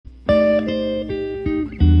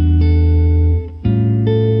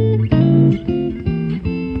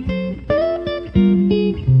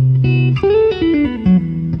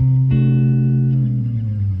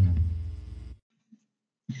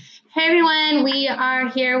we are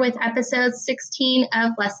here with episode 16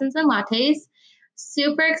 of Lessons and Lattes.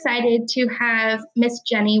 Super excited to have Miss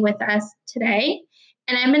Jenny with us today.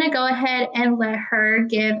 And I'm going to go ahead and let her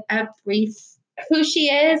give a brief who she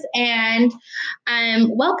is and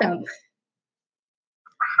welcome.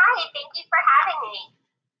 Hi, thank you for having me.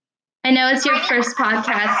 I know it's your first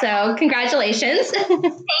podcast, so congratulations. Thank you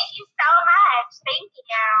so much. Thank you.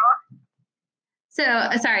 So,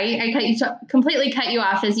 sorry, I completely cut you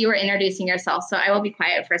off as you were introducing yourself, so I will be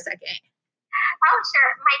quiet for a second. Oh,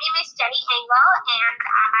 sure. My name is Jenny Engel, and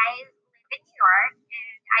I live in New York,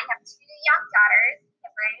 and I have two young daughters,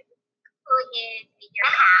 Evelyn, who is a year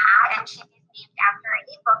and a half, and she is named after a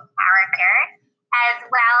book character, as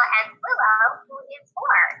well as Willow, who is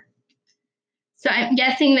 4. So I'm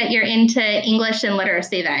guessing that you're into English and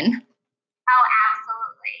literacy then. Oh,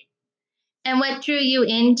 absolutely. And what drew you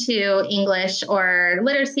into English or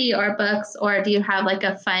literacy or books, or do you have like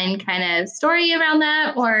a fun kind of story around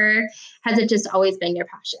that, or has it just always been your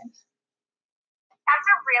passion? That's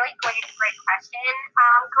a really great question.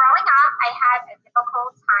 Growing up, I had a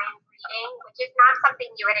difficult time reading, which is not something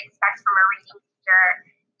you would expect from a reading teacher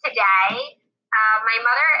today. My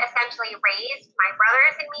mother essentially raised my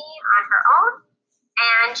brothers and me on her own,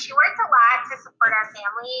 and she worked a lot to support our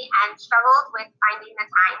family and struggled with finding the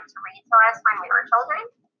time to read to us when we were children.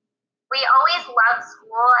 We always loved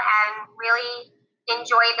school and really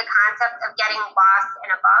enjoyed the concept of getting lost in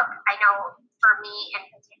a book. I know for me in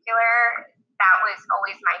particular, that was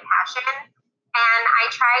always my passion. And I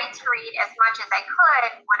tried to read as much as I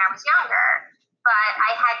could when I was younger, but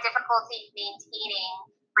I had difficulty maintaining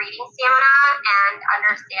reading stamina and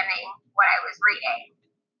understanding what I was reading.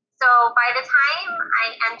 So by the time I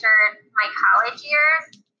entered my college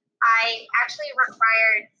years, I actually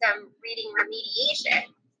required some reading remediation.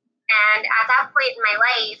 And at that point in my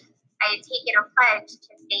life, I had taken a pledge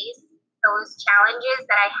to face those challenges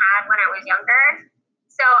that I had when I was younger.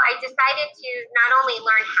 So I decided to not only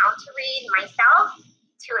learn how to read myself,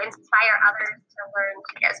 to inspire others to learn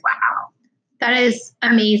as well. That is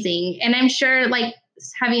amazing. And I'm sure, like,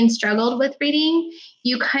 having struggled with reading,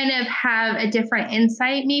 you kind of have a different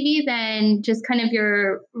insight maybe than just kind of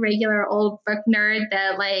your regular old book nerd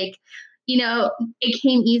that, like, you know, it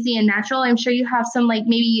came easy and natural. I'm sure you have some like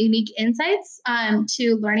maybe unique insights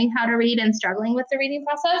to learning how to read and struggling with the reading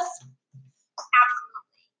process.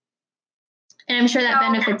 Absolutely. And I'm sure that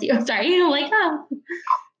benefits you. Sorry, I'm like, oh.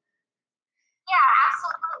 Yeah,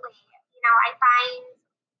 absolutely. You know, I find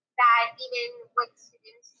that even with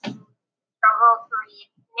students who struggle to read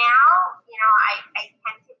now, you know, I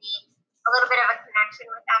tend to be a little bit of a connection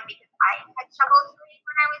with them because I had struggled to read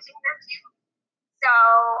when I was younger too. So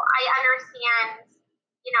I understand,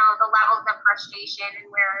 you know, the levels of frustration and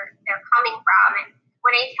where they're coming from. And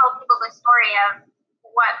when I tell people the story of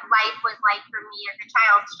what life was like for me as a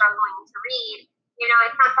child struggling to read, you know,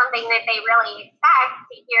 it's not something that they really expect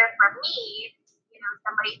to hear from me, you know,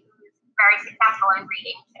 somebody who's very successful in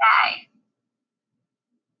reading today.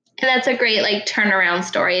 And that's a great like turnaround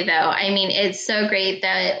story though. I mean, it's so great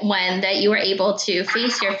that one, that you were able to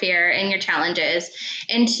face your fear and your challenges,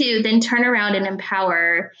 and two, then turn around and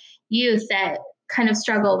empower youth that kind of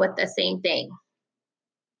struggle with the same thing.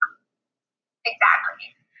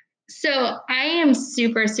 Exactly. So I am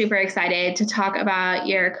super, super excited to talk about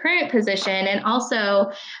your current position. And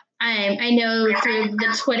also, I know through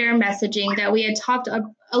the Twitter messaging that we had talked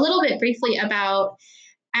a little bit briefly about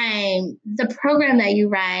the program that you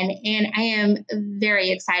run, and I am very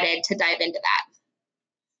excited to dive into that.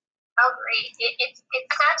 Oh, great. It's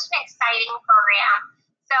such an exciting program.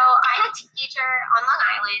 So I'm a teacher on Long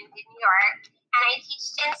Island in New York, and I teach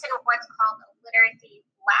students in what's called a literacy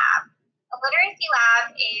lab. A literacy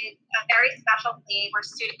lab is a very special place where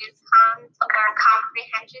students come to learn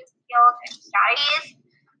comprehension skills and strategies.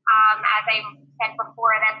 As I said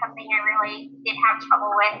before, that's something I really did have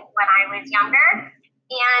trouble with when I was younger.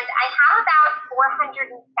 And I have about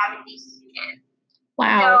 470 students.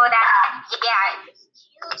 Wow. So it's a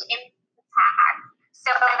huge impact.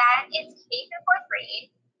 So that is K through 4th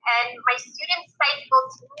grade. And my students cycle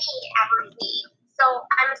to me every week. So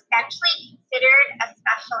I'm essentially considered a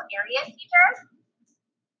special area teacher.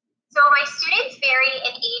 So my students vary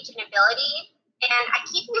in age and ability. And I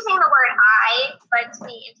keep using the word I, but to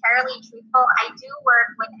be entirely truthful, I do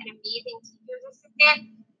work with an amazing teacher's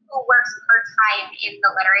assistant who works part-time in the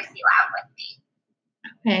literacy lab with me.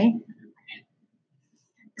 Okay.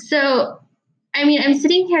 So, I mean, I'm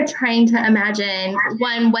sitting here trying to imagine,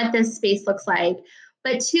 one, what this space looks like,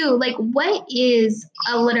 but two, like, what is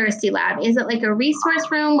a literacy lab? Is it like a resource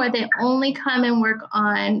room where they only come and work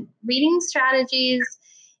on reading strategies?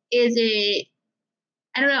 Is it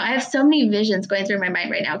I don't know. I have so many visions going through my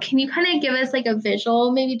mind right now. Can you kind of give us like a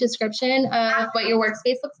visual, maybe description of what your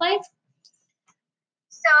workspace looks like?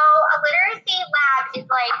 So a literacy lab is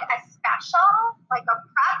like a special, like a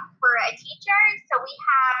prep for a teacher. So we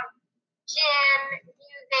have gym,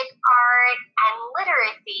 music, art, and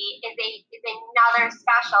literacy is another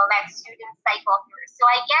special that students cycle through. So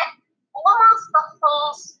I get almost the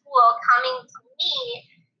whole school coming to me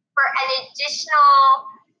for an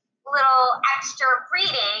additional little extra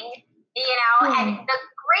reading, and the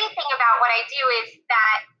great thing about what I do is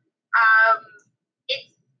that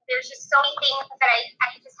there's just so many things that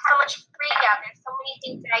I just have so much freedom. There's so many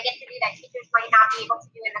things that I get to do that teachers might not be able to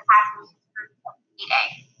do in the classroom through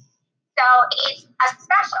reading. So it's a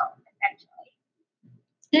special, essentially.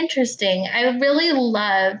 Interesting. I really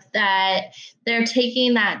love that they're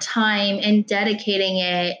taking that time and dedicating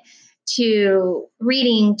it to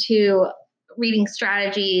reading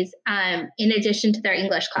strategies in addition to their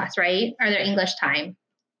English class, right? Or their English time.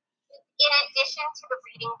 In addition to the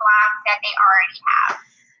reading blocks that they already have.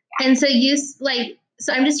 Yeah. And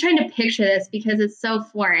so I'm just trying to picture this because it's so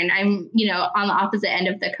foreign. I'm, on the opposite end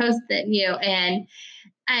of the coast than you, and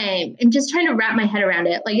I'm just trying to wrap my head around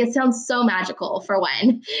it. Like, it sounds so magical for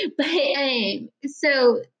one. But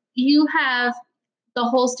so you have the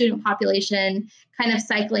whole student population kind of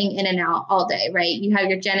cycling in and out all day, right? You have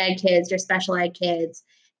your gen ed kids, your special ed kids.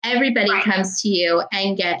 Everybody comes to you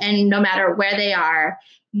and no matter where they are,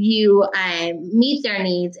 you meet their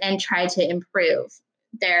needs and try to improve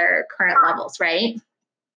their current levels, right?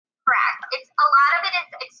 Correct. It's a lot of it is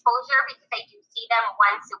exposure because I do see them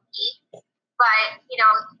once a week. But, you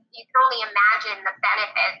can only imagine the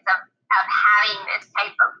benefits of having this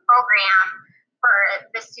type of program for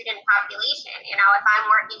the student population. If I'm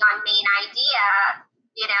working on Main Idea,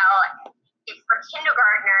 it's for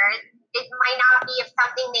kindergartners, it might not be of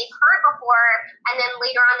something they've heard before. And then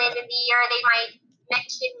later on in the year, they might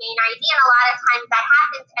mention Main Idea. And a lot of times that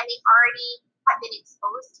happens and they already have been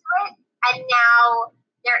exposed to it. And now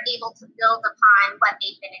they're able to build upon what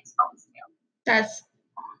they've been exposed to. That's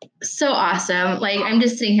so awesome. Like, I'm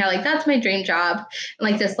just sitting here like, that's my dream job.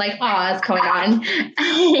 Like this, like, is going on.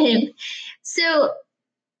 So,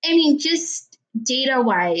 just data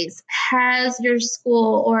wise, has your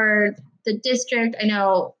school or the district, I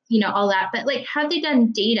know, all that, but like, have they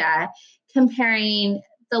done data comparing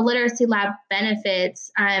the literacy lab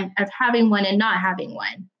benefits of having one and not having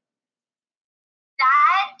one?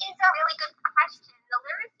 That is a really good question. The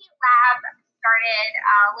literacy lab started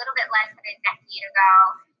a little bit less than a decade ago,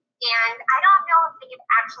 and I don't know if they've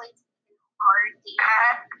actually taken hard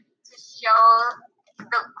data to show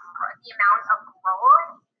the amount of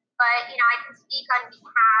growth, but I can speak on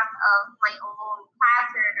behalf of my own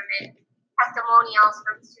classroom and testimonials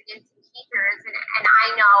from students and teachers, and I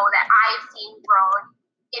know that I've seen growth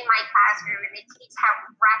in my classroom, and the teachers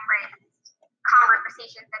have referenced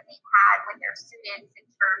conversations that they've had with their students in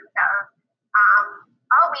terms of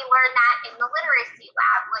we learned that in the literacy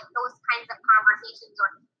lab, like those kinds of conversations,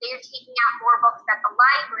 or they're taking out more books at the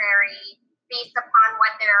library based upon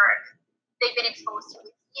what they've been exposed to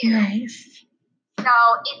with you. Nice. So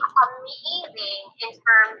it's amazing in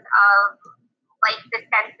terms of like the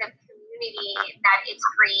sense of community that it's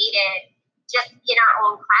created just in our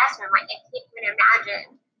own classroom. Like, I can't even imagine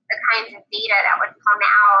the kinds of data that would come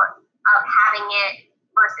out of having it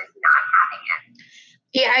versus not having it.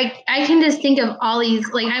 Yeah, I can just think of all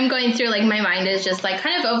these, like, I'm going through, like, my mind is just, like,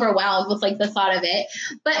 kind of overwhelmed with, like, the thought of it,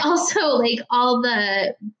 but also, like, all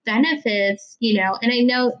the benefits,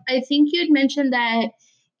 and I think you had mentioned that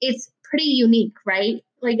it's pretty unique, right?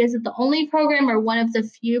 Like, is it the only program or one of the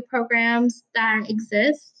few programs that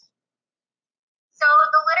exists? So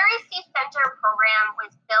the Literacy Center program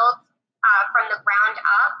was built from the ground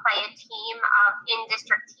up by a team of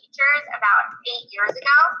in-district teachers about 8 years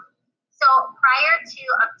ago. So prior to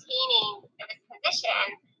obtaining this position,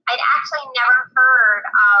 I'd actually never heard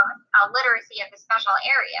of literacy as a special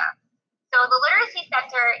area. So the Literacy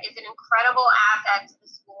Center is an incredible asset to the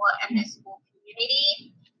school and the school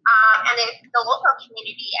community, and the local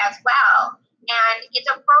community as well. And it's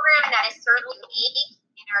a program that is certainly unique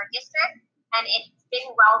in our district, and it's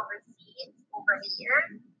been well received over the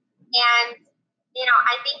years. And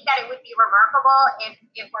I think that it would be remarkable if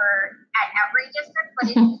it were at every district,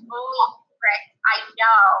 but it's the only district I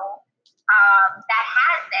know that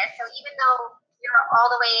has this. So even though you're all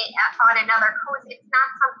the way on another coast, it's not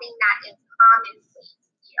something that is commonplace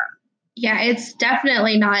here. Yeah, it's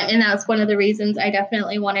definitely not. And that's one of the reasons I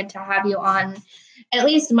definitely wanted to have you on at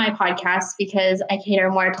least my podcast, because I cater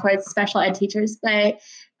more towards special ed teachers. But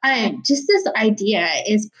just this idea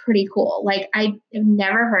is pretty cool. Like, I've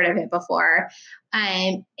never heard of it before.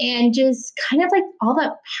 and just kind of like all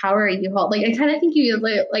that power you hold. Like I kind of think you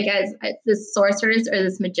like as this sorceress or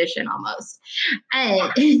this magician almost.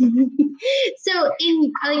 And so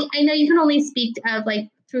in like I know you can only speak of like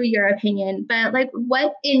through your opinion, but like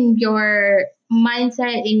what in your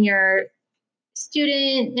mindset, in your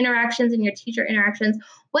student interactions and your teacher interactions,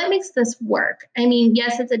 what makes this work? I mean,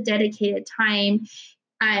 yes, it's a dedicated time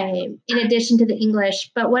in addition to the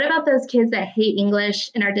English. But what about those kids that hate English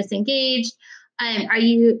and are disengaged?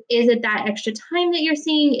 Is it that extra time that you're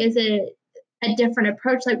seeing? Is it a different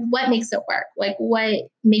approach? Like, what makes it work? Like, what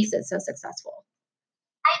makes it so successful?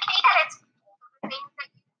 I think that it's all the things that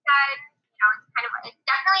you said. It's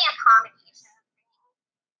definitely a combination of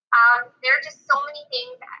things. There are just so many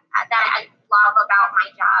things that I love about my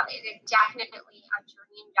job. It is definitely a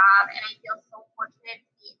dream job, and I feel so fortunate to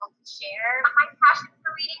be able to share my passion for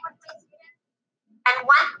reading with my students. And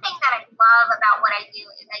one thing that I love about what I do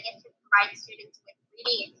is I get to provide students with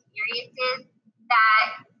reading experiences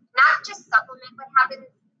that not just supplement what happens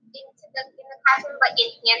in the classroom, but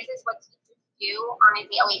enhances what teachers do on a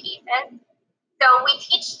daily basis. So we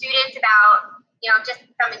teach students about, just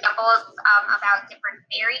some examples about different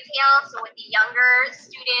fairy tales. So with the younger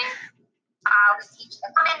students, we teach the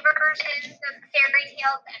common versions of fairy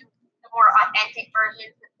tales and the more authentic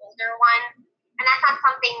versions, the older ones. And that's not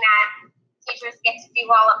something that teachers get to do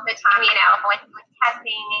all of the time, with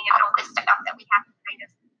testing and all this stuff that we have to kind of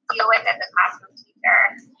deal with as a classroom teacher.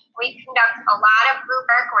 We conduct a lot of group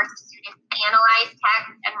work where students analyze text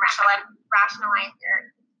and rationalize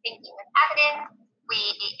their thinking with evidence. We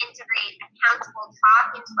integrate accountable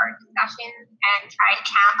talk into our discussions and try to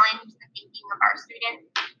challenge the thinking of our students.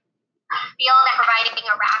 Feel that providing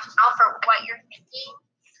a rationale for what you're thinking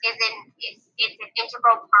is an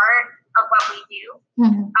integral part of what we do.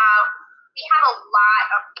 Mm-hmm. We have a lot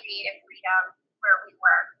of creative freedom where we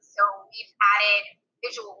work. So we've added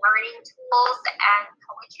visual learning tools and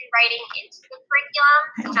poetry writing into the curriculum.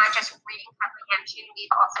 So not just reading comprehension,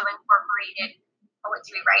 we've also incorporated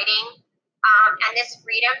poetry writing. And this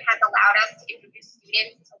freedom has allowed us to introduce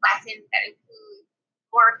students to lessons that include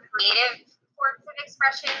more creative sorts of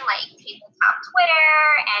expression like tabletop Twitter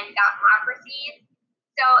and democracies.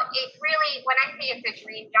 So it really, when I say it's a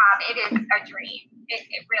dream job, it is a dream.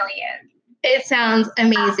 It really is. It sounds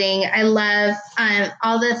amazing. I love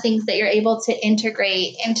all the things that you're able to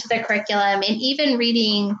integrate into the curriculum, and even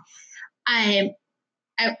reading. I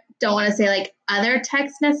don't want to say like other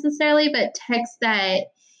texts necessarily, but texts that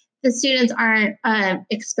the students aren't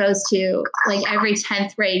exposed to like every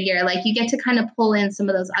 10th grade year. Like you get to kind of pull in some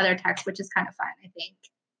of those other texts, which is kind of fun, I think.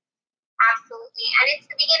 Absolutely. And it's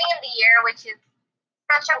the beginning of the year, which is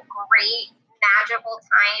such a great, magical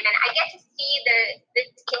time. And I get to see the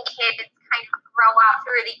kids kind of grow up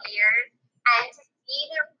through the years and to see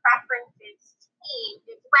their preferences change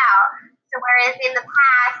as well. So whereas in the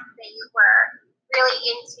past they were really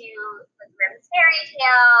into the Grimm's fairy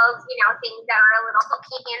tales, things that are a little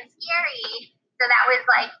hooky and scary. So that was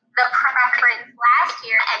like the preference last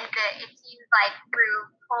year, and it seems like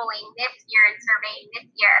through polling this year and surveying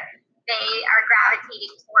this year, they are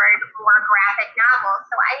gravitating toward more graphic novels.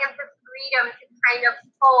 So I have the freedom to kind of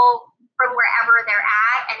pull from wherever they're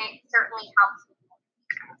at, and it certainly helps.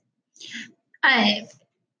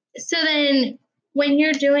 So then when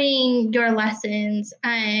you're doing your lessons,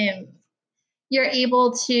 you're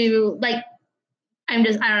able to like, I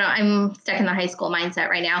don't know, I'm stuck in the high school mindset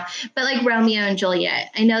right now, but like Romeo and Juliet,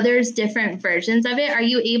 I know there's different versions of it. Are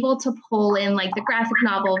you able to pull in like the graphic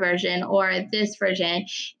novel version or this version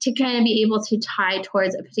to kind of be able to tie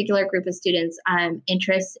towards a particular group of students'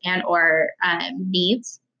 interests and or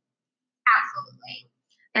needs? Absolutely.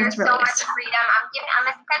 There's really so much freedom. I'm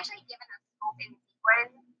essentially given a open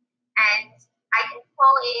sequence, and I can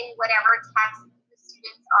pull in whatever text the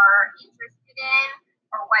students are interested in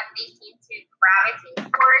or what they seem to gravitate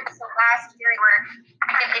towards. So last year, we were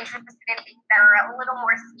kind of interested in things that are a little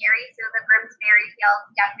more scary. So the Grimm's fairy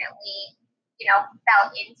tales definitely,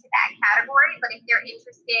 fell into that category. But if they're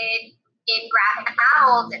interested in graphic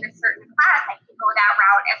novels in a certain class, I can go that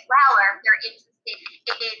route as well. Or if they're interested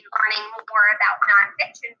in learning more about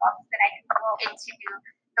nonfiction books, then I can go into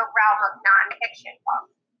the realm of nonfiction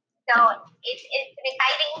books. So it's an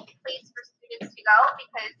exciting place for students to go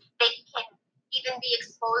because they can even be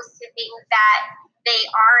exposed to things that they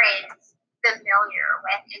aren't familiar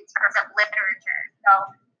with in terms of literature. So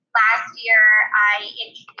last year, I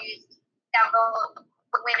introduced several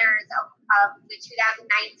winners of the 2019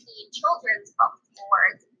 Children's Book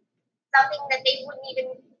Awards, something that they wouldn't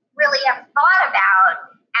even really have thought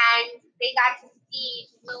about, and they got to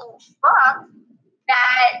see new books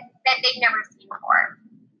that they've never seen before.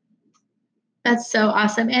 That's so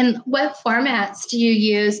awesome. And what formats do you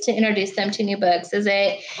use to introduce them to new books? Is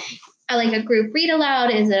it like a group read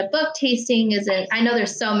aloud? Is it a book tasting? I know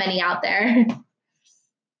there's so many out there. We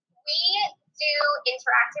do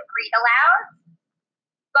interactive read aloud,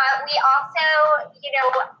 but we also,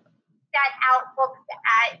 set out books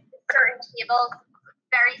at certain tables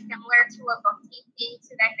very similar to a book tasting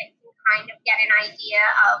so that they can kind of get an idea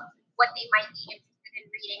of what they might be interested in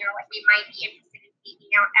reading or what they might be interested in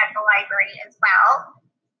seeking out at the library as well.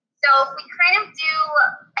 So we kind of do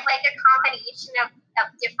like a combination of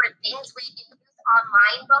different things. We use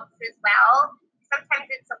online books as well. Sometimes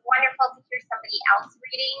it's wonderful to hear somebody else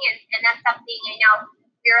reading, and that's something I know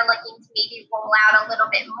we're looking to maybe roll out a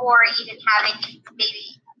little bit more, even having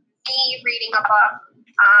maybe me reading a book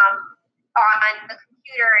on the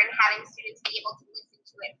computer and having students be able to listen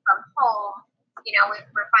to it from home.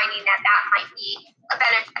 We're finding that might be a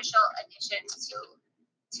beneficial addition to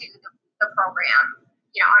the program,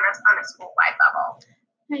 on a school-wide level.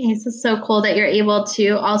 Nice. It's so cool that you're able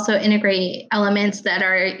to also integrate elements that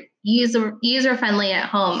are user friendly at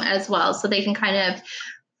home as well, so they can kind of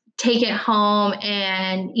take it home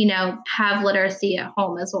and have literacy at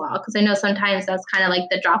home as well, because I know sometimes that's kind of like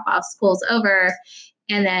the drop off, school's over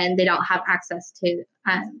and then they don't have access to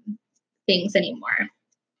things anymore.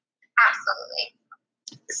 Absolutely.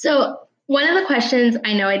 So one of the questions,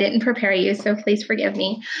 I know I didn't prepare you, so please forgive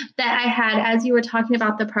me, that I had as you were talking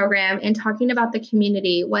about the program and talking about the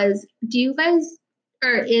community was,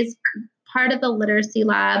 is part of the literacy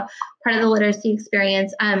lab, part of the literacy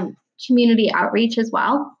experience, community outreach as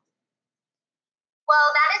well? Well,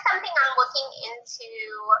 that is something I'm looking into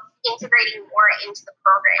integrating more into the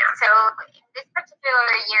program. So this particular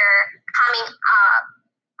year coming up,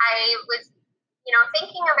 I was,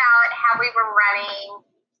 thinking about how we were running,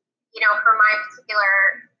 for my particular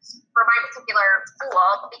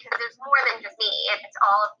school, because there's more than just me. It's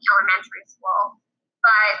all of the elementary school.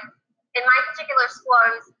 But in my particular school,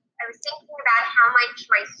 I was thinking about how much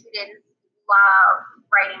my students love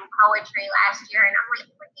writing poetry last year, and I'm like,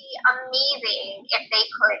 it would be amazing if they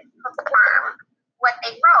could perform what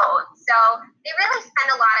they wrote. So they really spend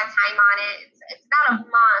a lot of time on it. It's about a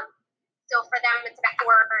month. So for them, it's about 4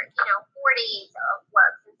 days of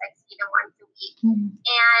work, since I see them once a week. Mm-hmm.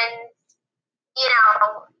 And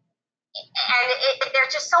they're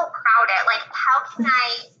just so proud of it. Like, how can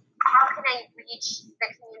I reach the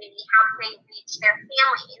community? How can I reach their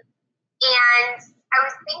families? And I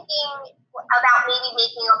was thinking about maybe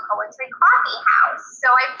making a poetry coffee house. So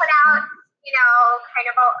I put out, kind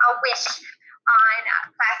of a wish on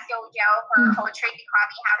Class Dojo for a poetry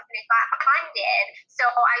coffee house, and it got funded. So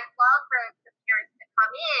I'd love for the parents to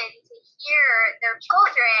come in to hear their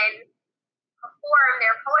children perform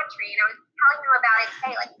their poetry. And I was telling them about it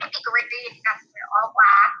today, like, it'd be great if you guys were all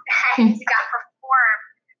Black and you got to perform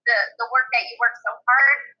the work that you worked so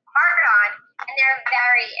hard on, and they're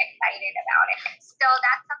very excited about it. So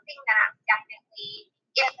that's something that I'm definitely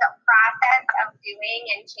in the process of doing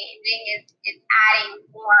and changing, is adding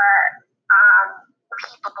more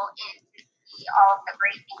people in to see all of the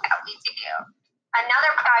great things that we do.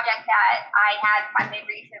 Another project that I had funded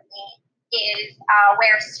recently is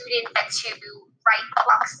where students get to write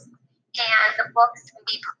books, and the books can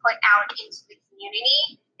be put out into the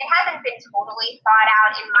community. It hasn't been totally thought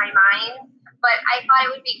out in my mind, but I thought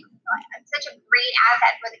it would be such a great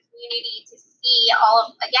asset for the community to see all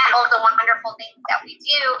of the wonderful things that we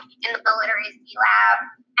do in the literacy lab,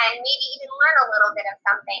 and maybe even learn a little bit of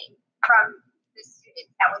something from the students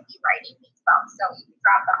that would be writing these books. So you can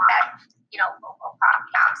drop them off at local coffee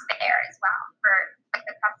shops there as well for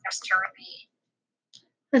the customers to read.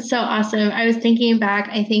 That's so awesome. I was thinking back,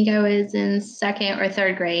 I think I was in 2nd or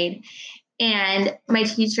 3rd grade, and my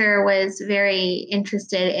teacher was very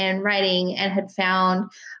interested in writing and had found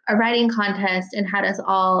a writing contest and had us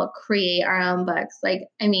all create our own books. Like,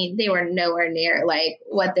 I mean, they were nowhere near like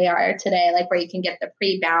what they are today, like where you can get the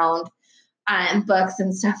pre-bound books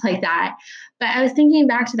and stuff like that. But I was thinking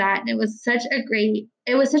back to that, and it was such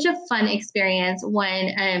a fun experience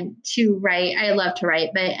to write. I love to write,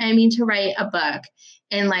 but I mean, to write a book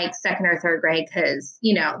in like 2nd or 3rd grade, because,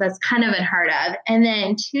 that's kind of unheard of. And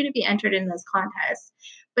then 2, to be entered in this contest.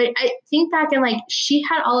 But I think back and like, she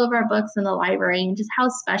had all of our books in the library, and just how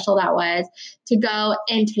special that was to go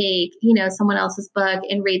and take, someone else's book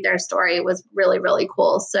and read their story was really, really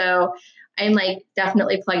cool. So I'm like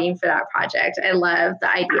definitely plugging for that project. I love the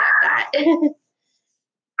idea of that.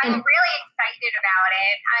 I'm really excited about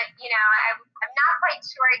it. I'm not quite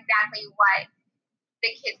sure exactly what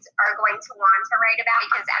the kids are going to want to write about,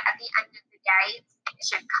 because at the end of the day, it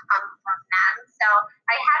should come from them. So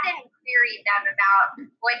I haven't queried them about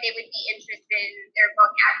what they would be interested in their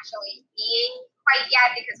book actually being quite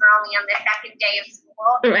yet, because we're only on the second day of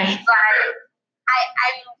school. Right. But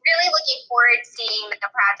I'm really looking forward to seeing the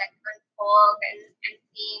project unfold and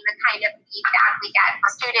seeing the kind of feedback we get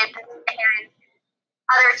from students and parents,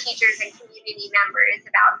 other teachers and community members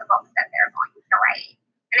about the books that they're going to write.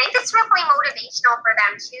 And I think it's really motivational for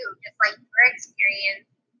them too, just like your experience.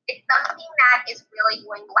 It's something that is really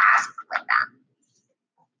going to last with them.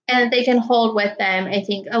 And they can hold with them, I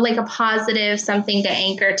think, like a positive something to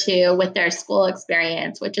anchor to with their school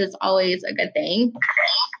experience, which is always a good thing.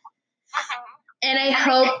 And I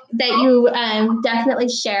hope that you definitely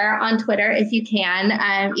share on Twitter, if you can,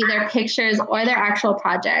 either pictures or their actual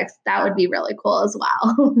projects. That would be really cool as well.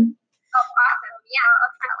 Oh, awesome. Yeah,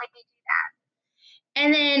 I'll definitely do that.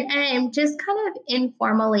 And then just kind of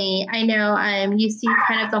informally, I know you see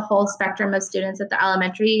kind of the whole spectrum of students at the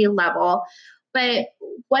elementary level, but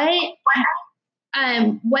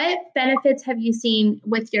what benefits have you seen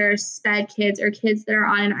with your SPED kids or kids that are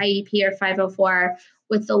on an IEP or 504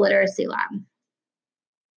 with the literacy lab?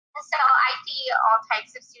 So I see all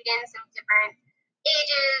types of students of different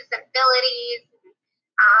ages, abilities,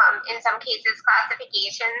 in some cases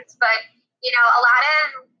classifications, but a lot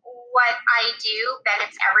of what I do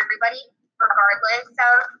benefits everybody, regardless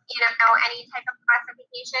of any type of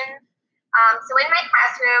classification. So in my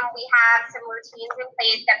classroom, we have some routines in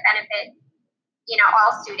place that benefit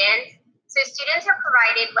all students. So students are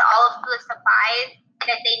provided with all of the supplies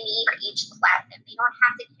that they need for each lesson. They don't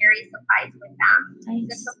have to carry supplies with them. Nice.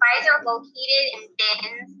 The supplies are located in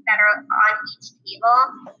bins that are on each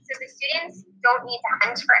table. So the students don't need to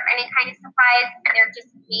hunt for any kind of supplies, and they're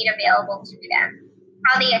just made available to them.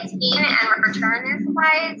 How they obtain and return their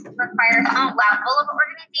supplies requires some level of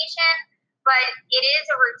organization, but it is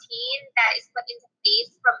a routine that is put into place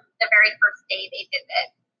from the very first day they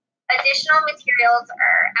visit. Additional materials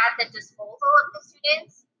are at the disposal of the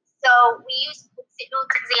students. So we use signals,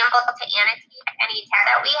 for example, to annotate any text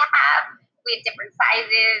that we have. We have different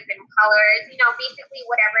sizes and colors, basically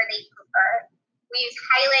whatever they prefer. We use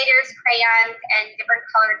highlighters, crayons, and different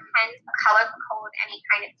colored pens to color code any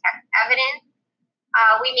kind of text evidence.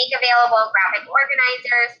 We make available graphic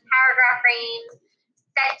organizers, paragraph frames,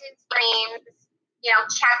 sentence frames,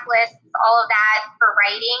 checklists, all of that for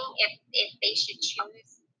writing if they should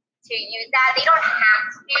choose to use that. They don't have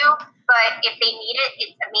to, but if they need it,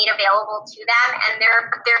 it's made available to them, and they're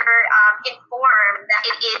informed that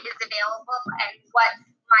it is available and what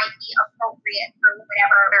might be appropriate for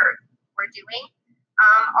whatever we're doing.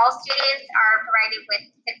 All students are provided with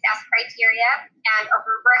success criteria and a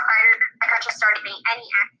rubric prior to starting any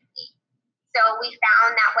activity. So we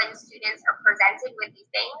found that when students are presented with these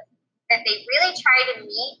things, that they really try to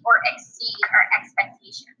meet or exceed our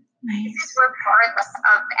expectations. Nice. This is regardless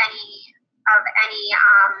of any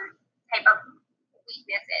type of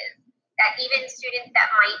weaknesses. That even students that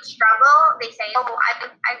might struggle, they say, "Oh,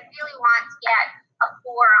 I really want to get a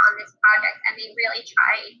 4 on this project," and they really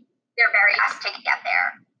try their very best to get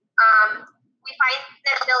there. We find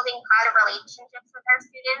that building positive relationships with our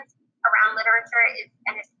students around literature is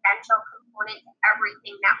an essential component to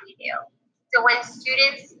everything that we do. So when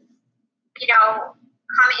students,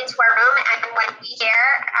 come into our room, and when we share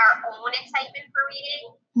our own excitement for reading,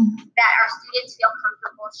 that our students feel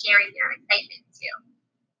comfortable sharing their excitement too.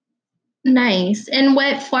 Nice. And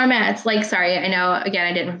what formats, sorry, I know, again,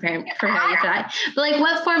 I didn't prepare you for that, but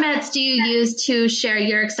what formats do you use to share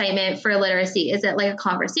your excitement for literacy? Is it like a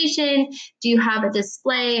conversation? Do you have a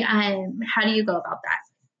display? How do you go about that?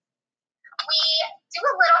 We do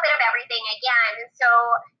a little bit of everything again. So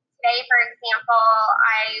today, for example,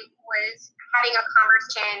 I was having a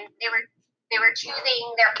conversation. They were choosing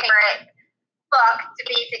their favorite book to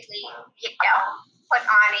basically, put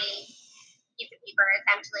on a piece of paper,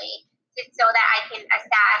 essentially, so that I can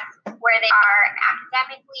assess where they are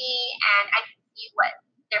academically, and I can see what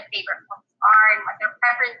their favorite books are and what their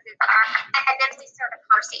preferences are, and then we start a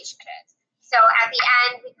conversation with it. So at the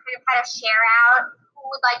end, we kind of had to share out who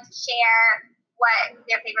would like to share what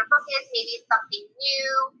their favorite book is. Maybe it's something new,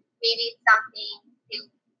 maybe it's something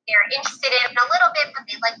they're interested in a little bit, but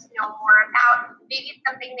they'd like to know more about. Maybe it's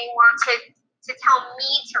something they want to tell me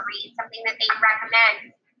to read, something that they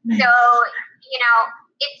recommend. So,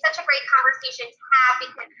 it's such a great conversation to have,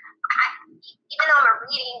 because even though I'm a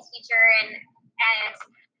reading teacher and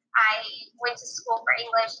I went to school for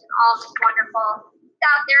English and all this wonderful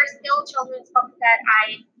stuff, there are still children's books that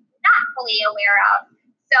I'm not fully aware of.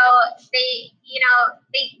 So they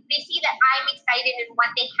see that I'm excited in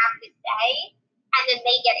what they have to say, and then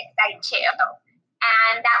they get excited too.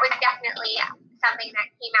 And that was definitely something that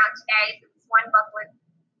came out today.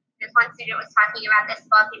 This one student was talking about this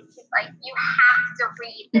book, and she's like, you have to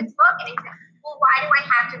read this book. And he said, well, why do I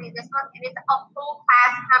have to read this book? And it's a whole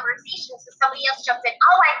class conversation. So somebody else jumps in,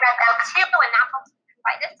 oh, I read that too, and that book's written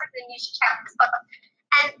by this person, you should check out this book.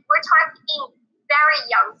 And we're talking very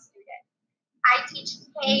young students. I teach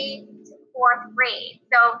K to fourth grade.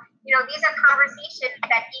 So, these are conversations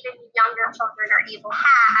that even younger children are able to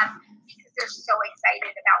have because they're so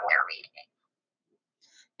excited about their reading.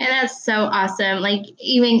 And that's so awesome. Like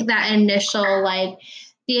even that initial,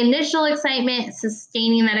 the initial excitement,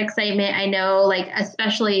 sustaining that excitement. I know,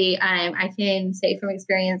 especially I can say from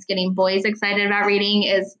experience, getting boys excited about reading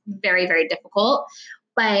is very, very difficult.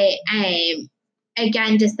 But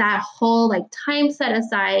again, just that whole time set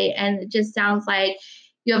aside, and it just sounds like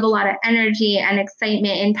you have a lot of energy and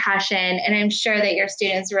excitement and passion. And I'm sure that your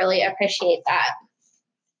students really appreciate that.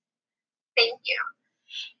 Thank you.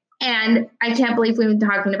 And I can't believe we've been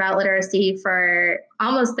talking about literacy for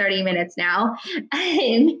almost 30 minutes now.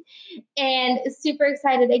 And super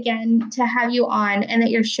excited again to have you on, and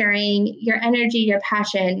that you're sharing your energy, your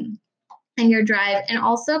passion, and your drive, and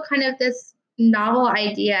also kind of this novel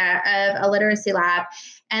idea of a literacy lab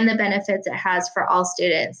and the benefits it has for all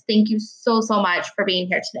students. Thank you so, so much for being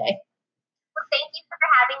here today. Well, thank you for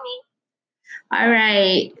having me. All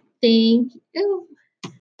right. Thank you.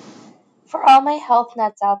 For all my health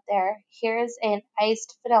nuts out there, here's an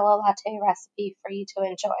iced vanilla latte recipe for you to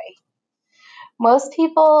enjoy. Most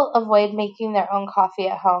people avoid making their own coffee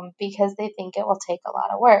at home because they think it will take a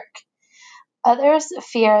lot of work. Others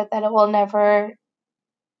fear that it will never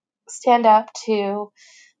stand up to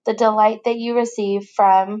the delight that you receive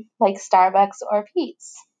from Starbucks or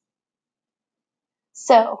Peet's.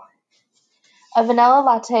 So, a vanilla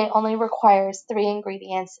latte only requires 3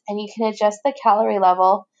 ingredients, and you can adjust the calorie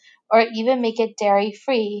level or even make it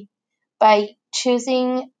dairy-free by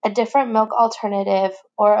choosing a different milk alternative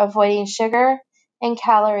or avoiding sugar and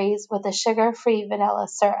calories with a sugar-free vanilla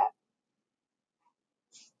syrup.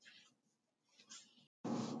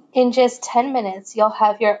 In just 10 minutes, you'll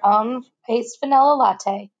have your own iced vanilla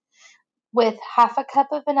latte with half a cup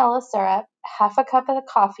of vanilla syrup, half a cup of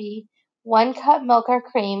coffee, 1 cup milk or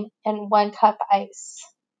cream, and 1 cup ice.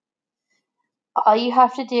 All you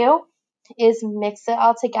have to do is mix it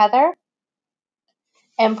all together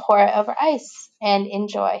and pour it over ice and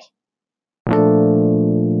enjoy.